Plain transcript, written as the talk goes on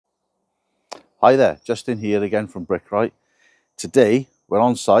Hi there, Justin here again from Brickright. Today we're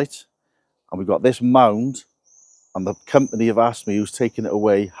on site and we've got this mound, and the company have asked me who's taking it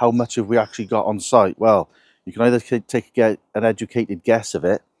away, how much have we actually got on site? Well, you can either take an educated guess of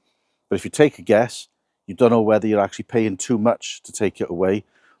it, but if you take a guess, you don't know whether you're actually paying too much to take it away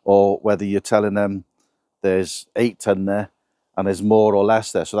or whether you're telling them there's 8 tonne there and there's more or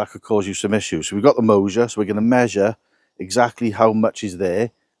less there, so that could cause you some issues. So we've got the Moasure, so we're going to measure exactly how much is there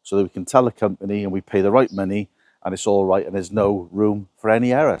so that we can tell the company and we pay the right money and it's all right and there's no room for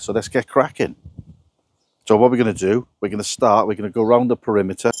any error. So let's get cracking. So what we're going to do, we're going to go around the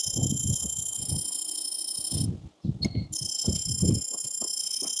perimeter.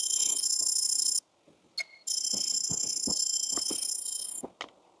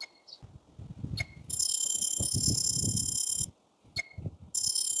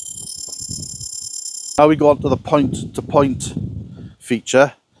 Now we go on to the point to point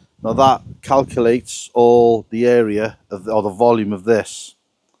feature. Now that calculates all the area of or the volume of this.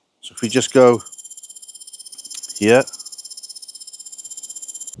 So if we just go here,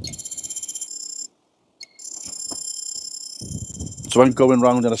 so I'm going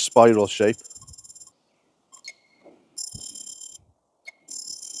round in a spiral shape.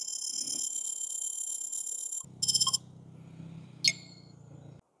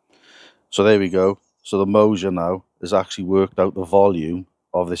 So there we go. So the Moasure now has actually worked out the volume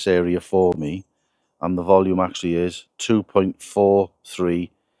of this area for me, and the volume actually is 2.43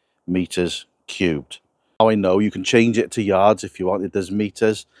 meters cubed. Now I know you can change it to yards if you want. It does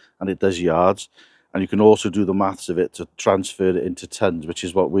meters and it does yards, and you can also do the maths of it to transfer it into tons, which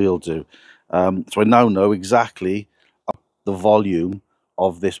is what we'll do. So I now know exactly the volume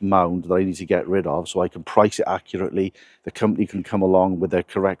of this mound that I need to get rid of, so I can price it accurately. The company can come along with their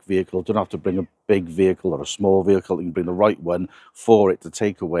correct vehicle. Don't have to bring a big vehicle or a small vehicle. You can bring the right one for it to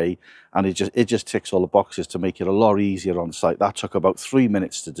take away, and it just ticks all the boxes to make it a lot easier on site. That took about 3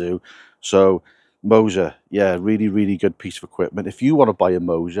 minutes to do. So Moasure, yeah, really good piece of equipment. If you want to buy a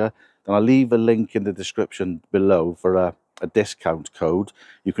Moasure, then I'll leave a link in the description below for a discount code.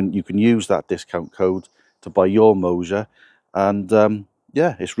 You can use that discount code to buy your Moasure, and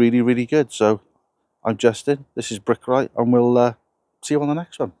yeah, it's really good. So I'm Justin, this is Brickright, and we'll see you on the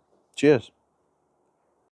next one. Cheers.